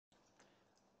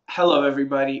Hello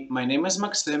everybody, my name is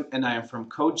Maxim and I am from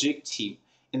Codejig team.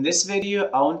 In this video,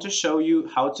 I want to show you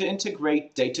how to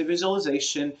integrate data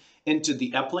visualization into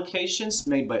the applications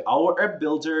made by our app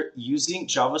builder using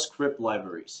JavaScript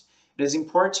libraries. It is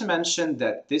important to mention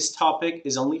that this topic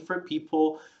is only for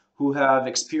people who have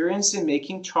experience in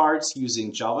making charts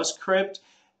using JavaScript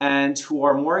and who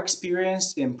are more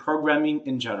experienced in programming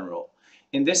in general.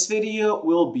 In this video,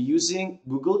 we'll be using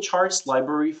Google Charts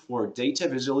library for data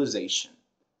visualization.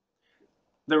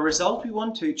 The result we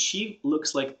want to achieve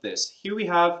looks like this. Here we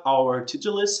have our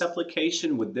to-do list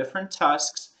application with different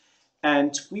tasks,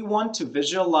 and we want to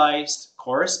visualize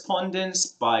correspondence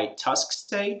by task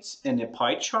state in a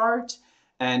pie chart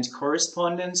and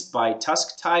correspondence by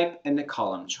task type in a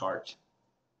column chart.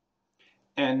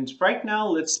 And right now,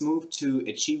 let's move to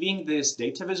achieving this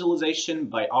data visualization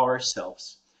by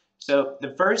ourselves. So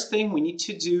the first thing we need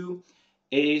to do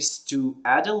is to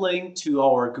add a link to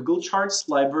our Google Charts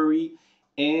library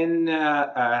in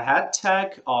a head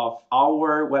tag of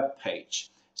our web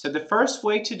page. So the first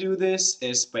way to do this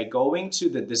is by going to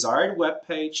the desired web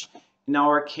page. In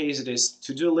our case, it is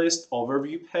to-do list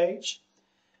overview page.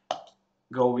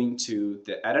 Going to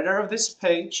the editor of this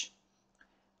page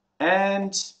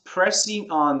and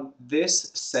pressing on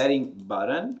this setting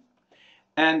button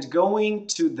and going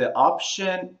to the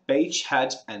option page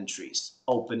head entries.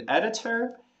 Open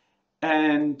editor.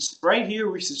 And right here,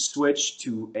 we should switch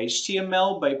to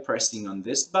HTML by pressing on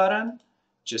this button,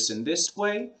 just in this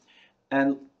way.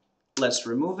 And let's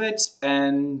remove it.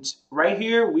 And right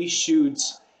here, we should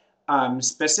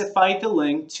specify the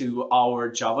link to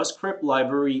our JavaScript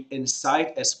library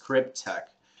inside a script tag.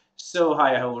 So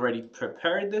I have already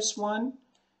prepared this one,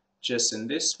 just in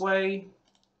this way,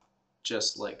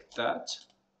 just like that.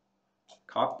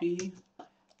 Copy,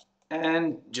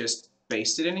 and just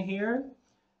paste it in here.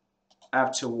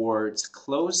 Afterwards,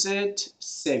 close it,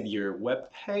 save your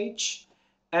web page,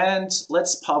 and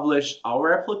let's publish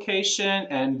our application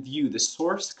and view the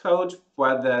source code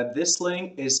whether this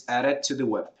link is added to the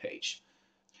web page.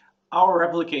 Our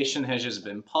application has just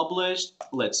been published.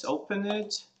 Let's open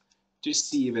it to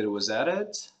see if it was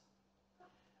added.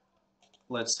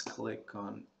 Let's click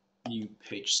on View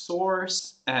Page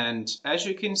Source, and as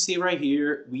you can see right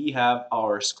here, we have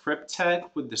our script tag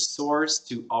with the source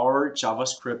to our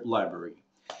JavaScript library.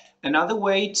 Another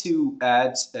way to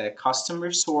add a custom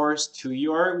resource to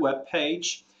your web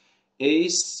page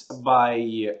is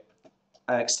by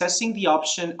accessing the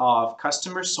option of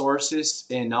custom resources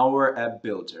in our app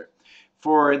builder.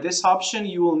 For this option,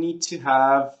 you will need to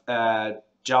have a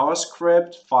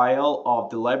JavaScript file of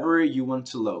the library you want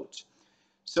to load.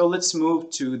 So let's move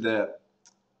to the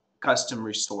custom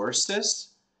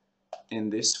resources in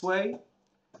this way,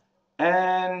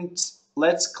 and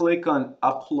let's click on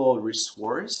upload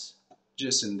resource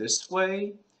just in this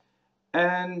way,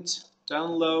 and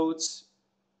downloads,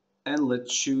 and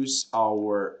let's choose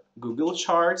our Google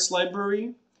Charts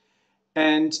library.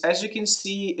 And as you can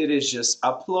see, it is just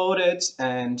uploaded,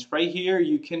 and right here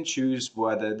you can choose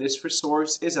whether this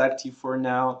resource is active for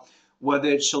now, whether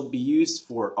it shall be used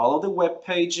for all of the web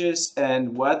pages,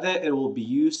 and whether it will be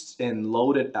used in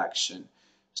loaded action.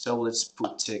 So let's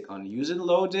put tick on use and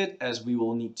loaded, as we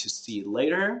will need to see it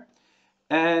later.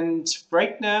 And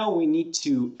right now we need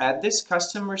to add this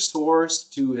custom resource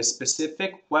to a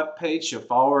specific web page of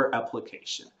our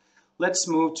application. Let's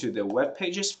move to the web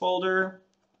pages folder,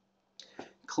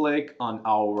 click on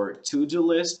our to-do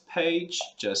list page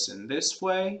just in this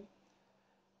way.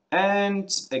 And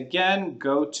again,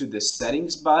 go to the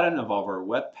settings button of our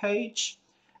web page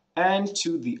and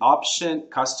to the option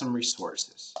custom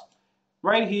resources.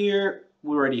 Right here,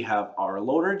 we already have our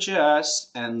loader.js,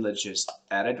 and let's just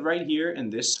add it right here in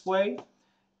this way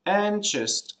and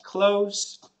just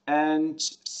close and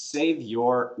save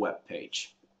your web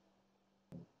page.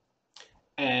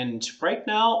 And right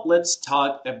now, let's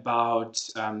talk about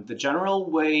the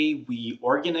general way we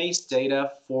organize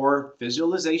data for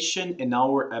visualization in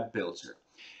our app builder.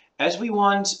 As we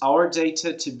want our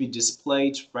data to be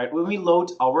displayed right when we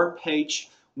load our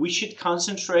page, we should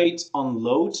concentrate on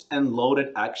load and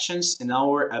loaded actions in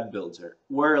our app builder,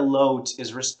 where load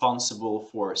is responsible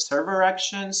for server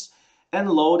actions and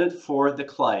loaded for the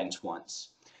client ones.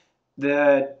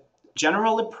 The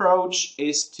general approach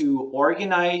is to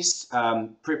organize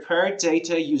prepared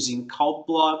data using code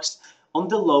blocks on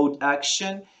the load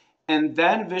action and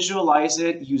then visualize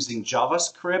it using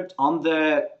JavaScript on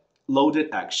the loaded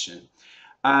action.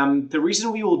 The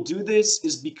reason we will do this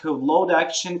is because load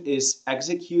action is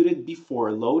executed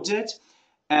before loaded,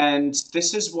 and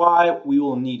this is why we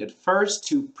will need at first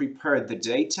to prepare the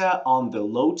data on the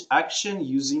load action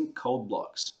using code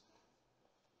blocks.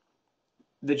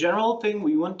 The general thing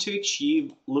we want to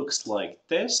achieve looks like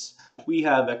this. We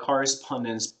have a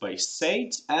correspondence by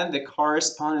state and the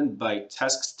correspondence by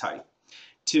task type.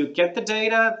 To get the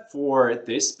data for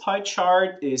this pie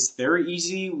chart is very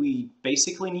easy. We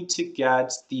basically need to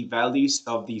get the values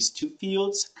of these two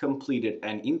fields, completed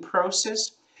and in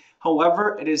process.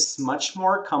 However, it is much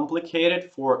more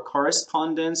complicated for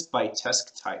correspondence by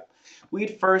task type.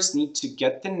 We'd first need to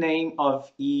get the name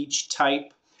of each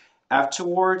type.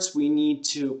 Afterwards, we need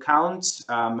to count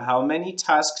how many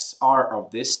tasks are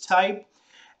of this type.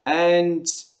 And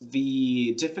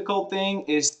the difficult thing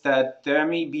is that there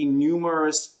may be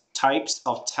numerous types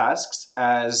of tasks,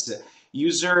 as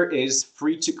user is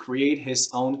free to create his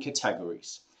own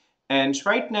categories. And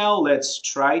right now, let's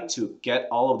try to get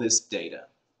all of this data.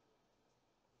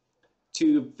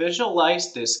 To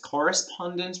visualize this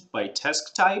correspondence by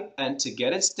task type and to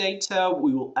get its data,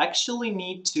 we will actually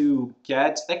need to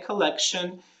get a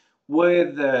collection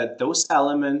with those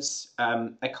elements,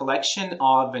 a collection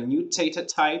of a new data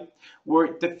type,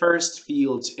 where the first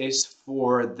field is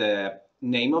for the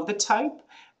name of the type,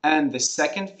 and the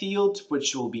second field,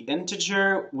 which will be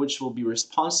integer, which will be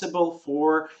responsible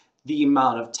for the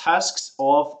amount of tasks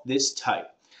of this type.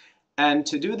 And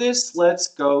to do this, let's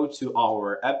go to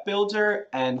our app builder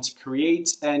and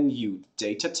create a new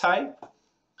data type.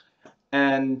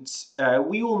 And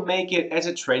we will make it as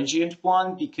a transient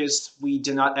one because we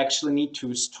do not actually need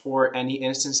to store any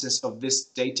instances of this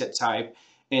data type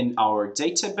in our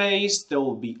database. They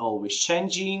will be always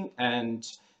changing, and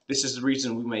this is the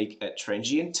reason we make a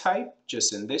transient type,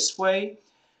 just in this way.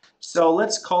 So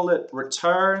let's call it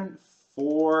return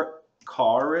for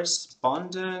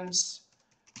correspondence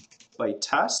by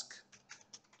task,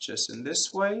 just in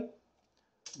this way,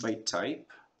 by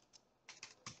type,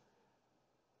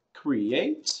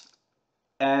 create,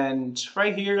 and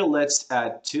right here let's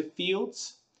add two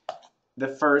fields. The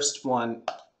first one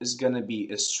is going to be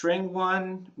a string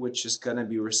one, which is going to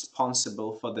be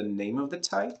responsible for the name of the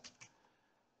type.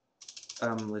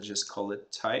 Let's just call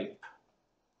it type,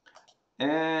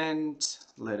 and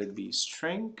let it be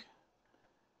string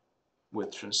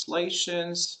with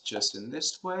translations, just in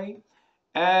this way.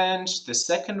 And the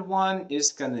second one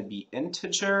is going to be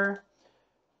integer,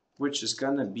 which is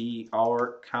going to be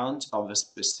our count of a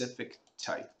specific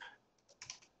type,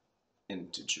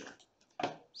 integer.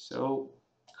 So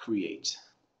create.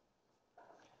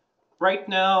 Right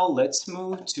now, let's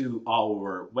move to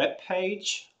our web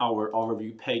page, our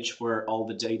overview page where all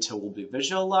the data will be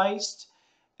visualized.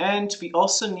 And we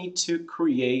also need to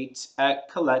create a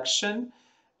collection,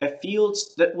 a field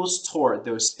that will store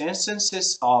those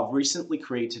instances of recently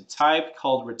created type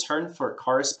called return for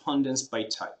correspondence by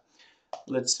type.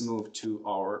 Let's move to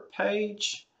our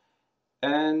page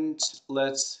and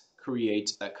let's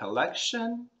create a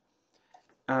collection.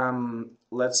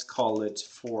 Let's call it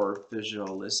for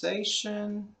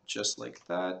visualization, just like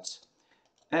that,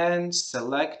 and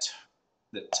select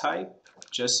the type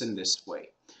just in this way.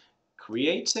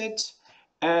 Create it.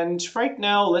 And right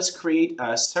now, let's create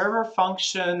a server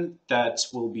function that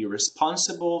will be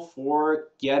responsible for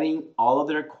getting all of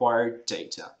the required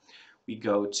data. We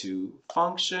go to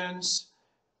functions,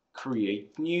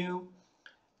 create new,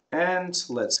 and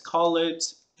let's call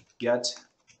it get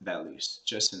values,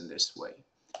 just in this way.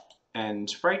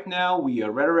 And right now, we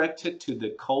are redirected to the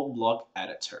code block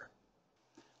editor.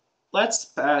 Let's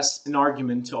pass an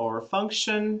argument to our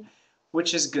function,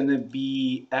 which is going to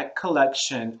be a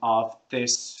collection of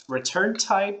this return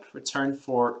type, return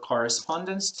for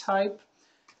correspondence type.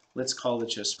 Let's call it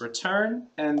just return.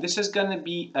 And this is going to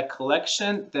be a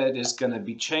collection that is going to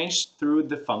be changed through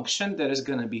the function that is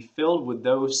going to be filled with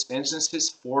those instances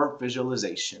for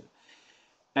visualization.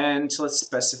 And let's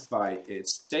specify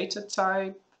its data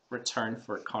type, return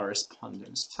for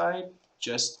correspondence type,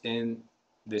 just in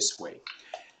this way.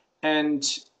 And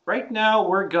right now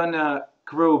we're gonna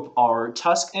group our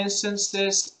task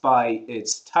instances by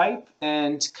its type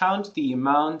and count the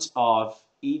amount of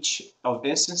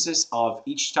instances of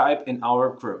each type in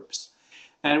our groups.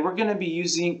 And we're gonna be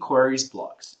using queries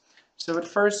blocks. So at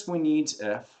first we need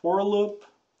a for loop,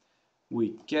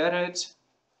 we get it,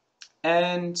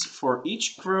 and for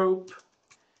each group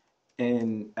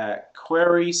in a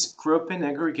queries group and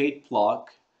aggregate block,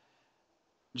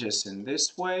 just in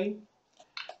this way.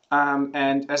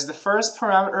 And as the first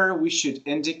parameter, we should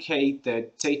indicate the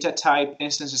data type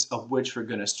instances of which we're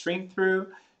going to stream through.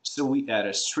 So we add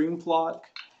a stream block,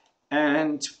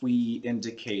 and we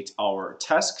indicate our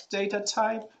task data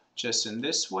type, just in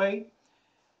this way.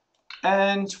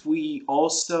 And we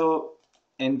also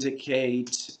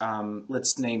indicate,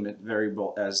 let's name it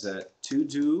variable as a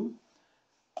to-do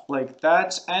like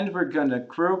that, and we're gonna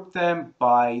group them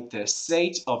by the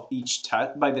state of each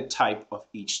task, by the type of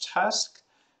each task.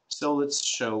 So let's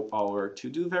show our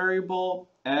to-do variable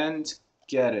and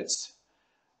get it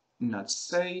not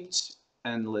state,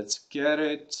 and let's get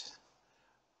it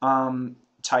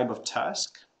type of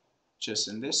task, just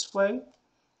in this way.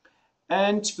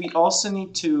 And we also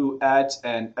need to add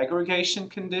an aggregation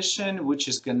condition, which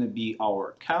is going to be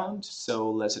our count. So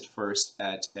let's at first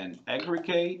add an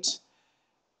aggregate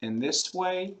in this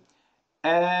way,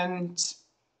 and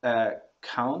a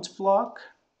count block.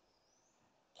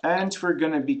 And we're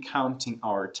going to be counting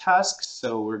our tasks.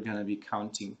 So we're going to be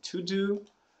counting to do.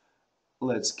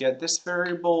 Let's get this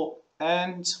variable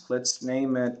and let's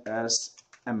name it as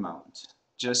amount,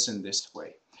 just in this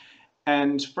way.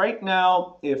 And right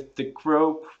now, if the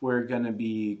group we're going to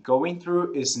be going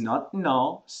through is not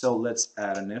null, so let's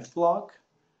add an if block,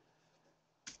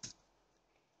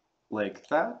 like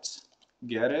that,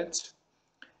 get it,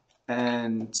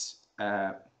 and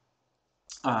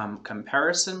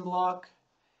comparison block,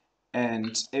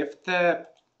 and if the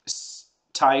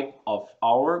type of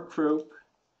our group,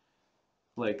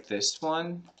 like this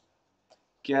one,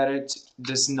 get it,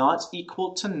 does not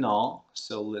equal to null,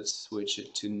 so let's switch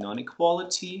it to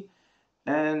non-equality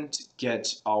and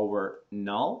get our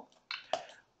null.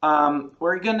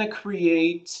 We're gonna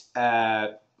create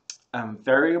a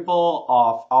variable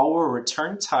of our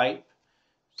return type.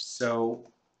 So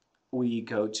we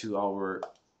go to our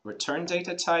return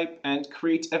data type and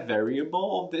create a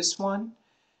variable of this one.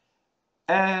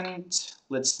 And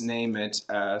let's name it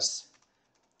as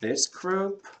this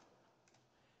group,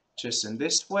 just in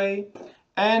this way.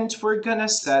 And we're gonna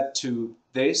set to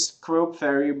this group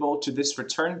variable, to this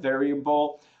return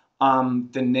variable,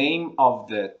 the name of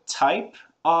the type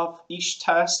of each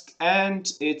task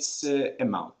and its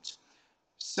amount.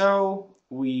 So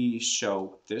we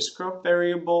show this group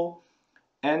variable,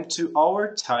 and to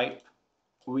our type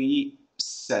we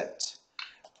set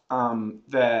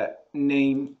the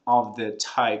name of the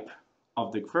type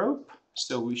of the group.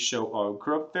 So we show our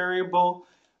group variable,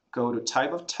 go to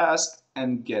type of task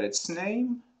and get its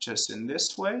name, just in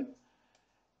this way.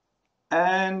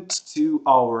 And to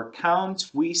our count,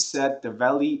 we set the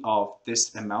value of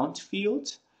this amount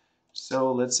field.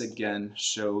 So let's again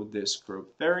show this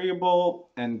group variable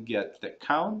and get the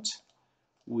count.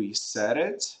 We set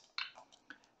it,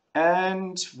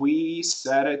 and we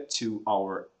set it to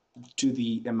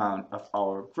the amount of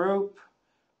our group.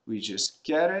 We just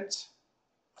get it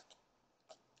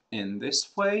in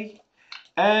this way.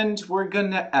 And we're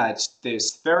gonna add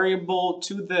this variable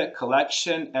to the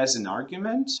collection as an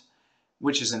argument,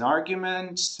 which is an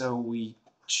argument. So we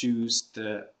choose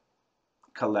the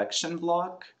collection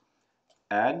block,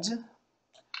 add,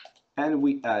 and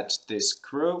we add this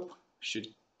group, should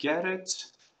get it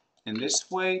in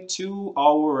this way, to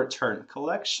our return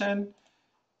collection.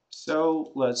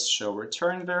 So let's show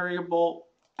return variable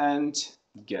and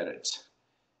get it,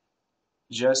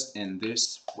 just in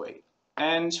this way.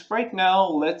 And right now,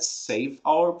 let's save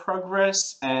our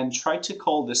progress and try to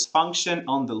call this function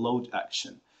on the load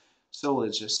action. So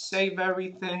let's just save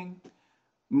everything,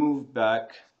 move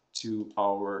back to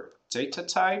our data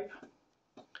type,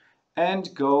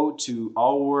 and go to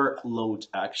our load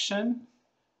action,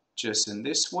 just in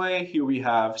this way. Here we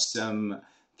have some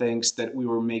things that we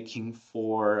were making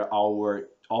for our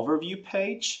overview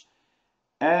page.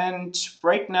 And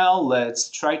right now,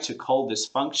 let's try to call this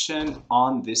function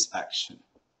on this action.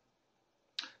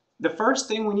 The first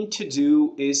thing we need to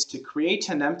do is to create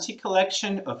an empty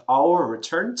collection of our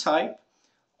return type.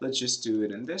 Let's just do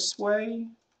it in this way.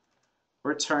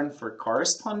 Return for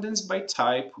correspondence by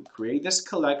type. We create this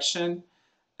collection,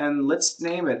 and let's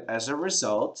name it as a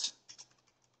result.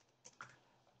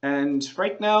 And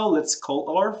right now, let's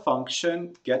call our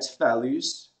function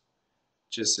getValues,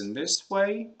 just in this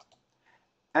way.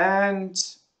 And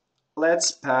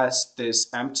let's pass this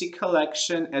empty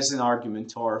collection as an argument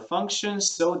to our function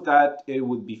so that it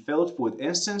would be filled with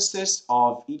instances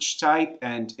of each type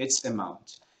and its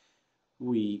amount.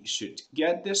 We should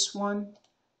get this one,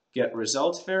 get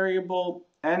result variable,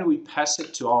 and we pass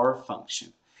it to our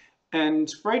function.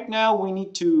 And right now we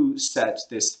need to set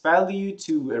this value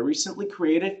to a recently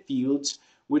created field,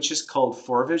 which is called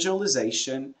for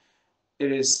visualization.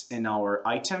 It is in our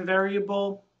item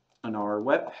variable on our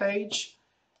web page.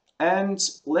 And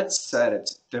let's set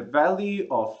it the value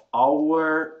of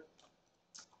our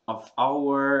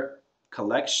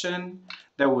collection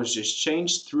that was just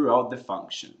changed throughout the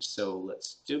function. So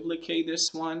let's duplicate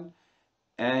this one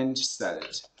and set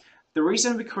it. The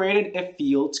reason we created a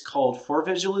field called for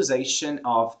visualization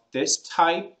of this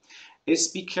type is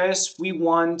because we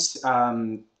want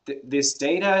this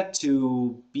data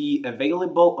to be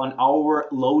available on our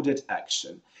loaded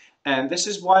action. And this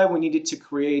is why we needed to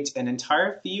create an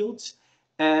entire field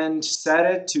and set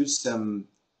it to some,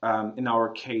 in our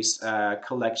case,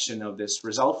 collection of this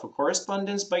result for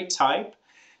correspondence by type,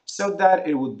 so that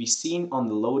it would be seen on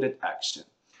the loaded action.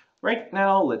 Right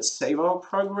now, let's save our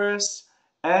progress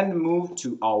and move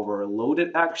to our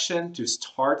loaded action to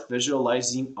start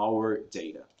visualizing our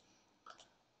data.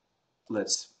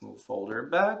 Let's move folder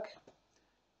back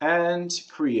and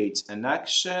create an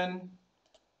action,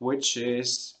 which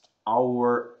is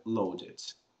our loaded.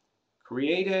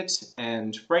 Create it,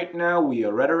 and right now we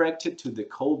are redirected to the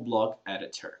code block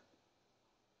editor.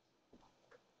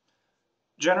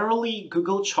 Generally,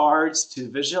 Google Charts to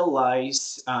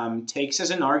visualize takes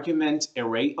as an argument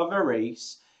array of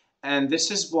arrays, and this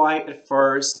is why at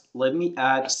first let me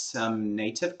add some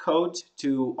native code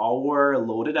to our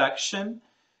loaded action,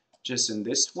 just in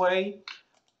this way.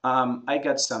 I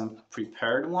got some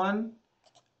prepared one.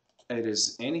 It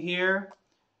is in here.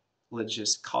 Let's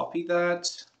just copy that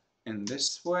in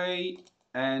this way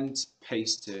and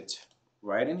paste it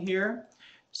right in here.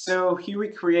 So here we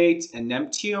create an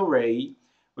empty array,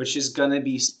 which is going to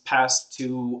be passed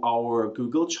to our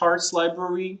Google Charts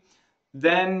library.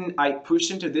 Then I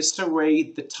push into this array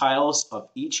the tiles of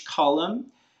each column,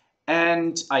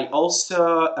 and I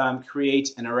also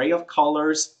create an array of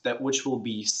colors which will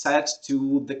be set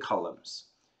to the columns.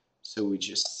 So we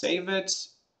just save it,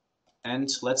 and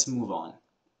let's move on.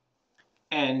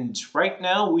 And right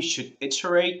now we should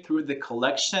iterate through the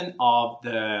collection of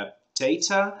the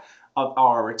data of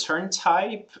our return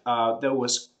type that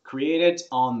was created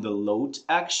on the load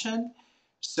action.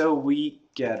 So we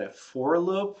get a for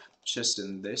loop just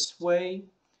in this way.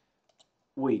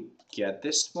 We get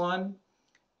this one,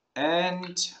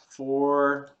 and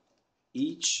for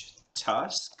each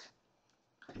task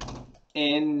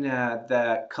in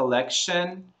the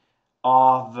collection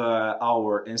of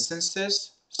our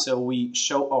instances, so we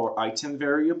show our item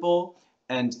variable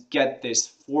and get this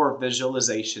for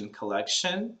visualization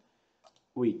collection.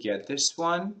 We get this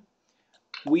one.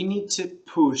 We need to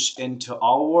push into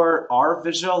our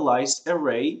visualized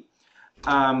array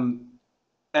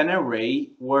an array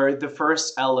where the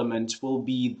first element will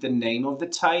be the name of the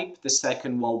type, the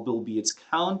second one will be its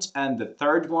count, and the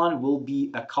third one will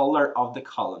be a color of the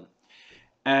column.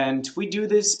 And we do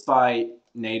this by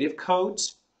native code.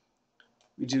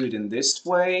 We do it in this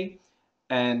way,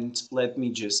 and let me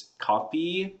just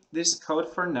copy this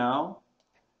code for now,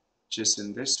 just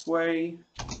in this way,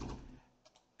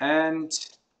 and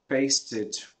paste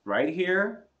it right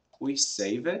here. We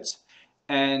save it,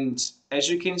 and as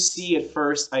you can see, at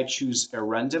first I choose a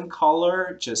random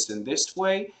color just in this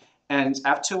way, and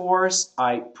afterwards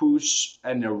I push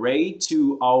an array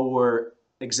to our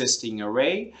existing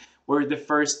array, where the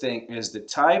first thing is the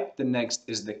type, the next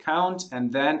is the count,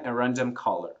 and then a random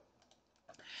color.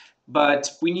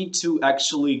 But we need to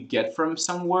actually get from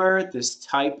somewhere this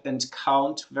type and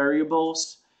count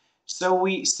variables. So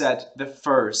we set the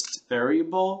first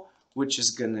variable, which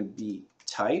is going to be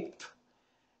type,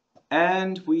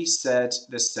 and we set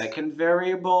the second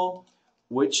variable,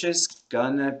 which is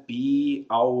going to be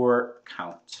our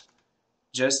count,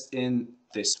 just in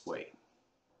this way.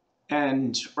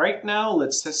 And right now,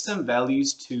 let's set some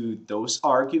values to those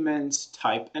arguments,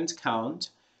 type and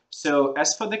count. So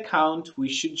as for the count, we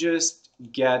should just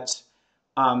get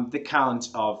the count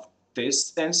of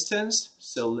this instance.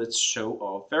 So let's show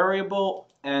our variable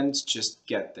and just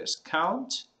get this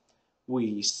count.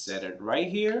 We set it right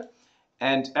here.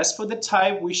 And as for the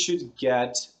type, we should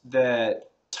get the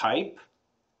type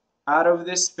out of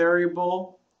this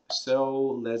variable.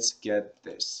 So let's get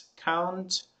this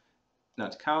count.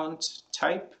 Not count,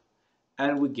 type,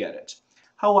 and we get it.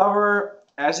 However,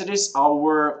 as it is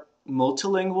our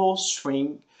multilingual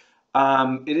string,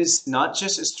 it is not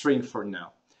just a string for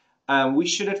now. We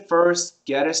should at first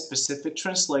get a specific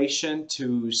translation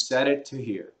to set it to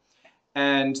here.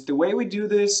 And the way we do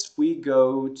this, we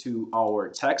go to our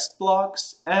text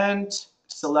blocks and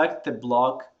select the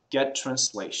block get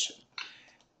translation.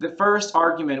 The first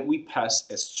argument we pass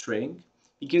a string,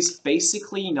 because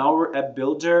basically in our app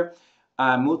builder,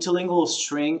 multilingual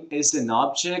string is an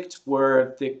object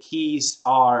where the keys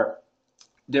are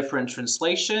different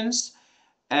translations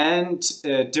and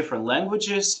different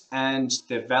languages, and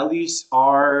the values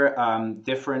are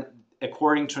different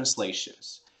according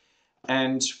translations.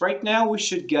 And right now we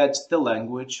should get the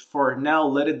language. For now,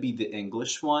 let it be the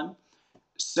English one.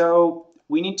 So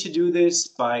we need to do this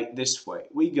by this way.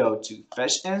 We go to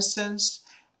fetch instance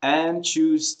and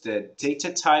choose the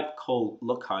data type called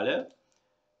locale.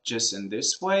 just in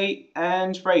this way.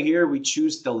 And right here, we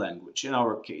choose the language. In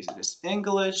our case, it is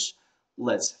English.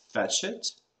 Let's fetch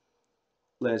it.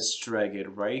 Let's drag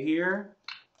it right here.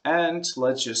 And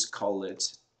let's just call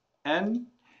it N.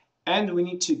 And we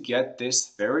need to get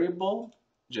this variable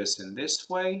just in this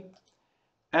way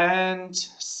and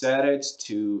set it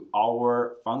to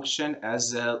our function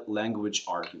as a language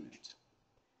argument.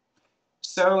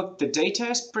 So the data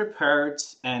is prepared,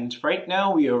 and right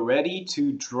now we are ready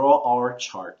to draw our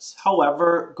charts.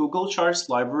 However, Google Charts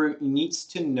library needs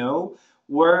to know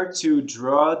where to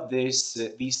draw these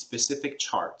specific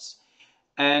charts.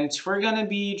 And we're going to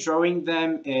be drawing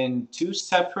them in two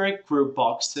separate group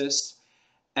boxes.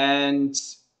 And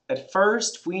at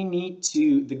first, we need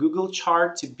the Google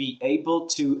chart to be able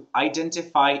to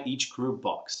identify each group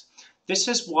box. This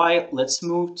is why let's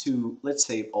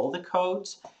save all the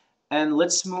codes and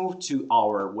let's move to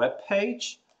our web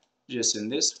page, just in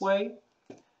this way,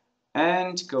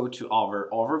 and go to our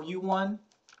overview one.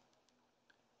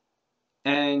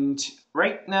 And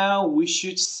right now we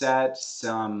should set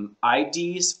some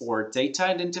IDs or data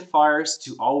identifiers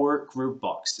to our group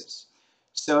boxes.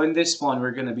 So in this one,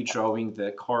 we're going to be drawing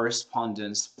the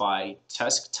correspondence by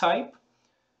task type.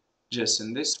 Just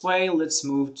in this way, let's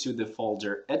move to the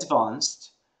folder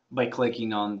Advanced by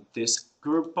clicking on this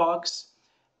group box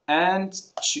and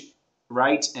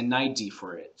write an ID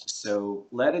for it. So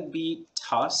let it be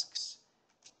tasks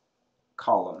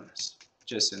columns,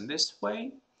 just in this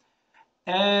way.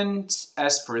 And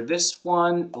as for this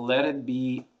one, let it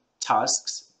be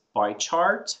tasks by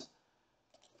chart,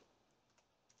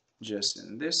 just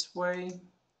in this way,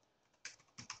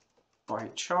 by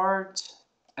chart,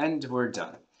 and we're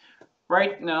done.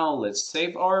 Right now, let's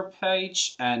save our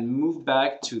page and move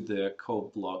back to the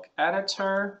code block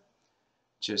editor,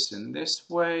 just in this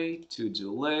way,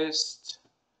 to-do list,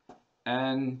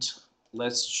 and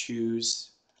let's choose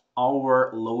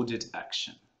our loaded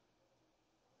action.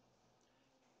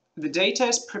 The data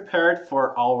is prepared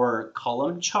for our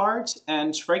column chart,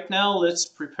 and right now let's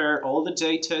prepare all the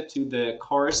data to the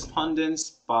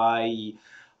correspondence by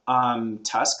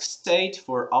task state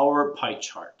for our pie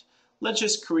chart. Let's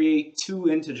just create two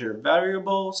integer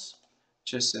variables,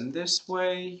 just in this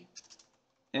way,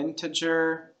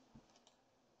 integer,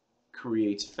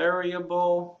 create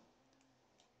variable,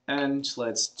 and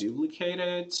let's duplicate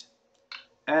it,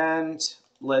 and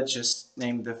let's just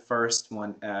name the first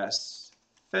one as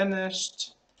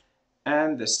finished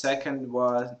and the second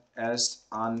one as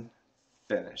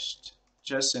unfinished,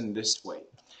 just in this way.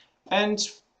 And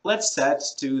let's set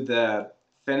to the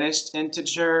finished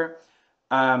integer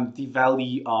the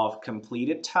value of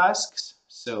completed tasks.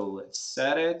 So let's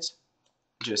set it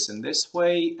just in this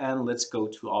way, and let's go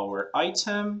to our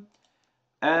item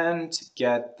and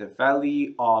get the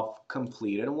value of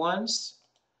completed ones,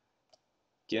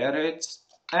 get it,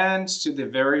 and to the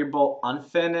variable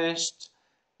unfinished,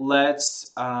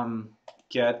 let's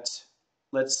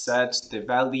set the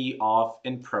value of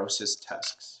in-process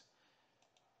tasks.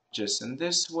 Just in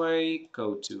this way,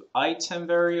 go to item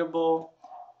variable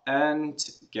and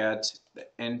get the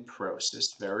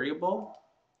in-process variable,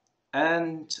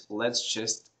 and let's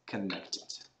just connect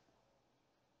it.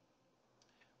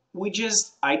 We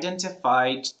just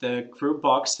identified the group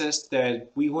boxes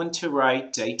that we want to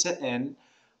write data in.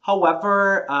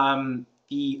 However,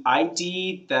 the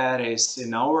ID that is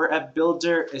in our app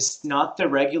builder is not the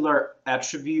regular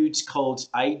attribute called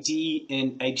ID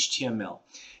in HTML.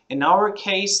 In our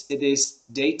case, it is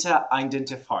data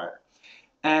identifier.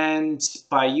 And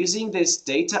by using this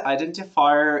data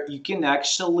identifier, you can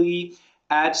actually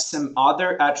add some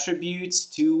other attributes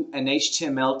to an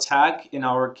HTML tag, in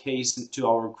our case, to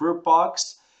our group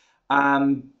box,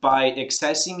 by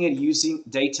accessing it using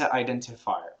data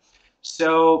identifier.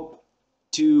 So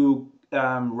to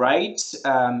write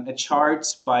a chart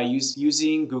by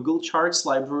using Google Charts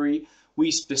library,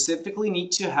 we specifically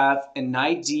need to have an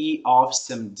ID of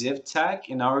some div tag.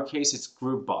 In our case, it's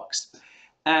group box.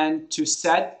 And to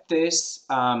set this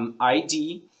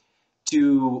ID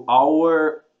to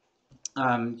our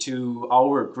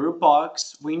group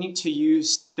box, we need to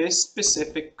use this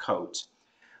specific code.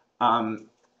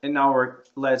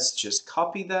 Let's just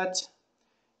copy that.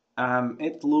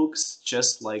 It looks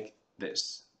just like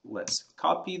this. Let's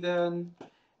copy them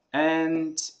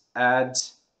and add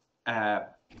a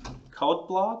code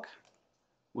block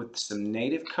with some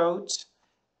native code,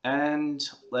 and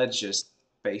let's just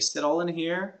paste it all in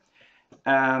here.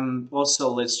 Also,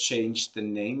 let's change the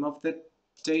name of the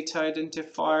data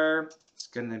identifier. It's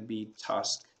gonna be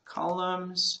task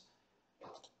columns,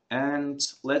 and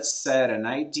let's set an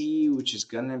ID which is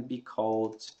gonna be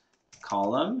called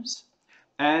columns.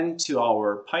 And to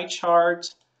our pie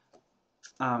chart,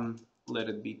 let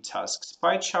it be tasks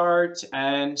pie chart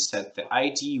and set the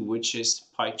ID, which is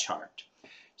pie chart.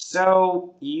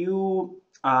 So you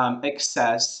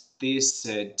access this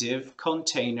div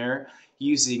container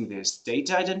using this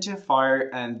data identifier,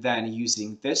 and then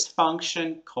using this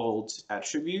function called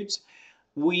attribute,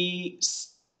 we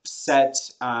set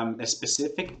a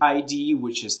specific ID,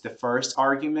 which is the first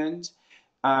argument,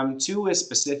 to a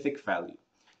specific value.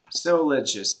 So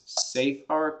let's just save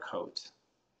our code.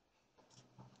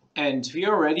 And we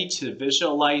are ready to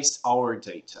visualize our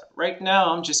data. Right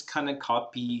now, I'm just gonna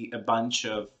copy a bunch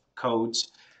of code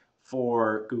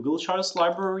for Google Charts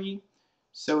library.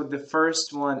 So the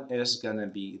first one is gonna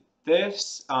be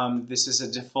this. This is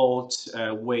a default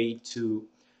way to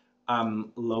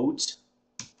load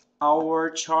our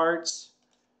charts,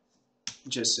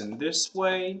 just in this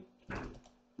way.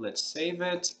 Let's save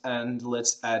it, and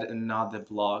let's add another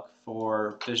block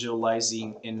for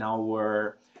visualizing in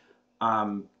our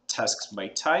tasks by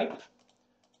type,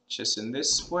 just in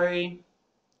this way.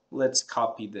 Let's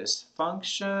copy this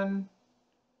function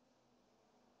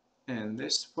in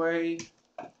this way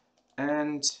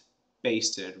and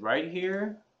paste it right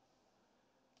here,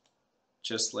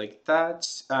 just like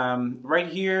that. Right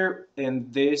here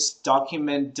in this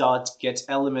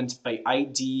document.getElement by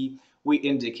ID, we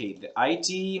indicate the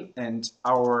ID, and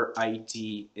our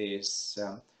ID is,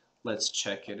 let's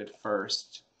check it at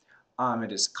first.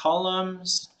 It is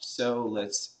columns, so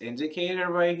let's indicate it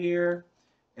right here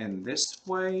in this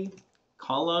way,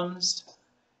 columns.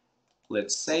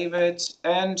 Let's save it,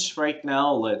 and right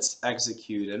now let's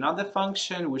execute another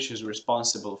function which is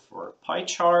responsible for a pie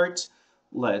chart.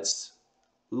 Let's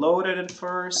load it at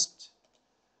first.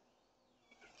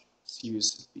 Let's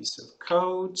use a piece of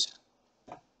code,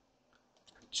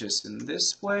 just in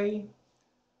this way.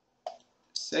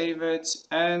 Save it,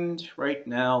 and right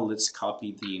now let's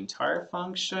copy the entire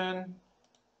function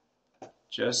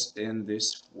just in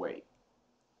this way,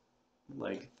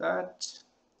 like that.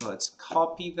 Let's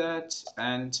copy that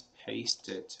and paste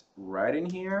it right in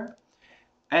here,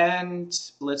 and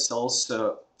let's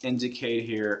also indicate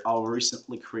here our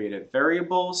recently created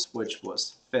variables, which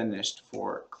was finished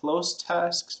for closed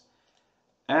tasks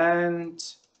and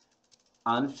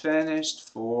unfinished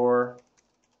for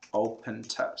open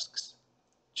tasks.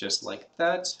 Just like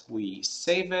that, we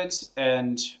save it,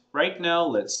 and right now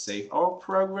let's save our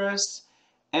progress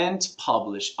and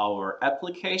publish our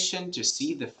application to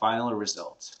see the final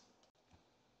result.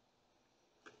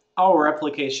 Our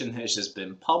application has just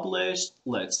been published.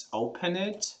 Let's open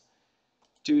it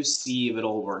to see if it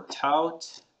all worked out.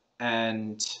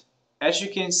 And as you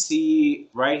can see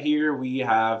right here, we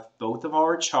have both of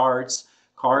our charts,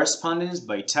 correspondence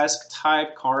by task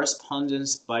type,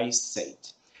 correspondence by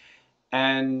state.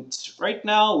 And right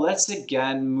now, let's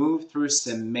again move through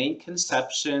some main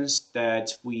conceptions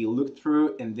that we looked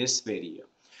through in this video.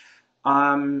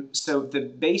 So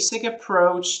the basic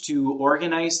approach to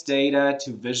organize data,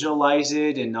 to visualize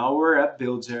it in our app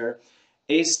builder,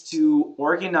 is to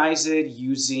organize it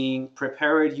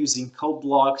prepare it using code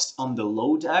blocks on the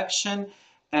load action,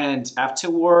 and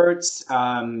afterwards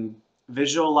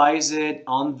visualize it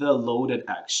on the loaded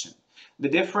action. The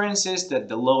difference is that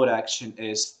the load action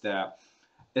is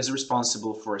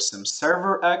responsible for some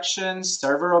server actions,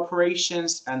 server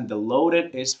operations, and the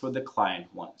loaded is for the client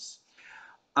ones.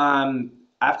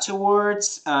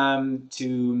 Afterwards,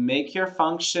 to make your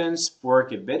functions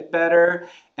work a bit better,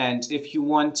 and if you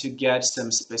want to get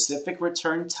some specific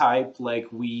return type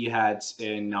like we had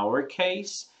in our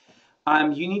case,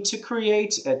 you need to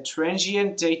create a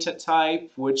transient data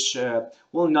type which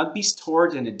will not be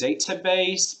stored in a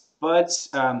database, but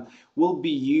will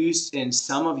be used in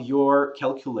some of your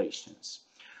calculations.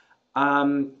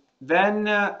 The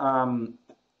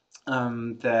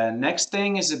next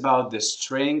thing is about the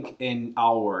string in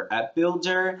our app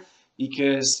builder,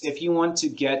 because if you want to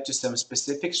get to some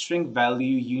specific string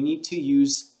value, you need to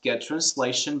use get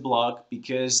translation block,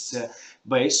 because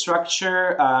by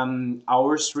structure,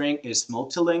 our string is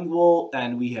multilingual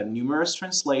and we have numerous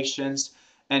translations,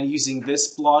 and using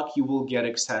this block, you will get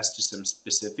access to some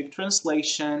specific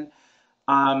translation.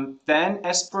 Then,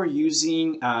 as per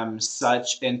using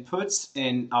such inputs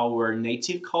in our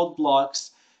native code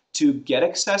blocks, to get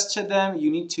access to them,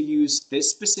 you need to use this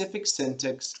specific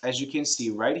syntax, as you can see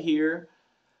right here.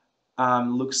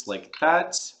 Looks like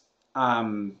that.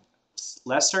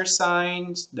 Lesser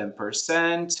signs, then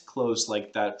percent, close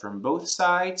like that from both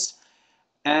sides.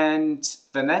 And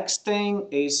the next thing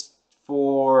is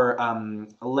for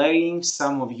letting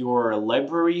some of your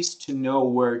libraries to know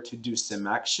where to do some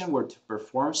action, where to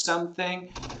perform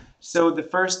something. So the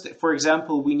first, for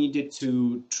example, we needed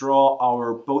to draw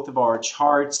both of our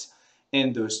charts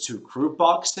in those two group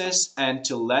boxes. And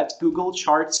to let Google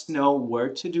Charts know where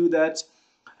to do that,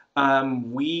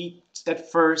 we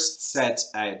at first set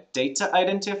a data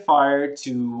identifier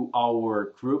to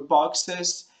our group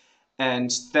boxes,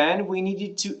 and then we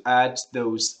needed to add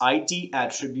those ID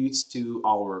attributes to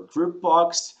our group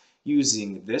box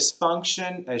using this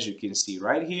function. As you can see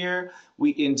right here,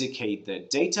 we indicate the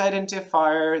data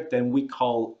identifier, then we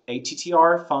call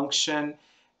attr function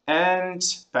and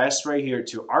pass right here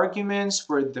two arguments,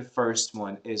 where the first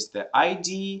one is the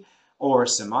ID or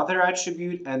some other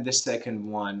attribute, and the second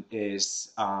one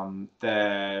is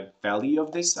the value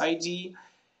of this ID.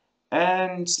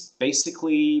 And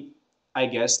basically, I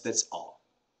guess that's all.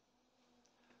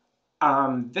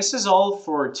 This is all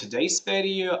for today's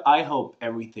video. I hope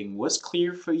everything was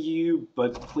clear for you,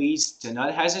 but please do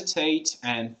not hesitate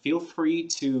and feel free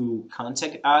to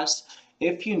contact us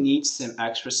if you need some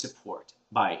extra support.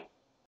 Bye.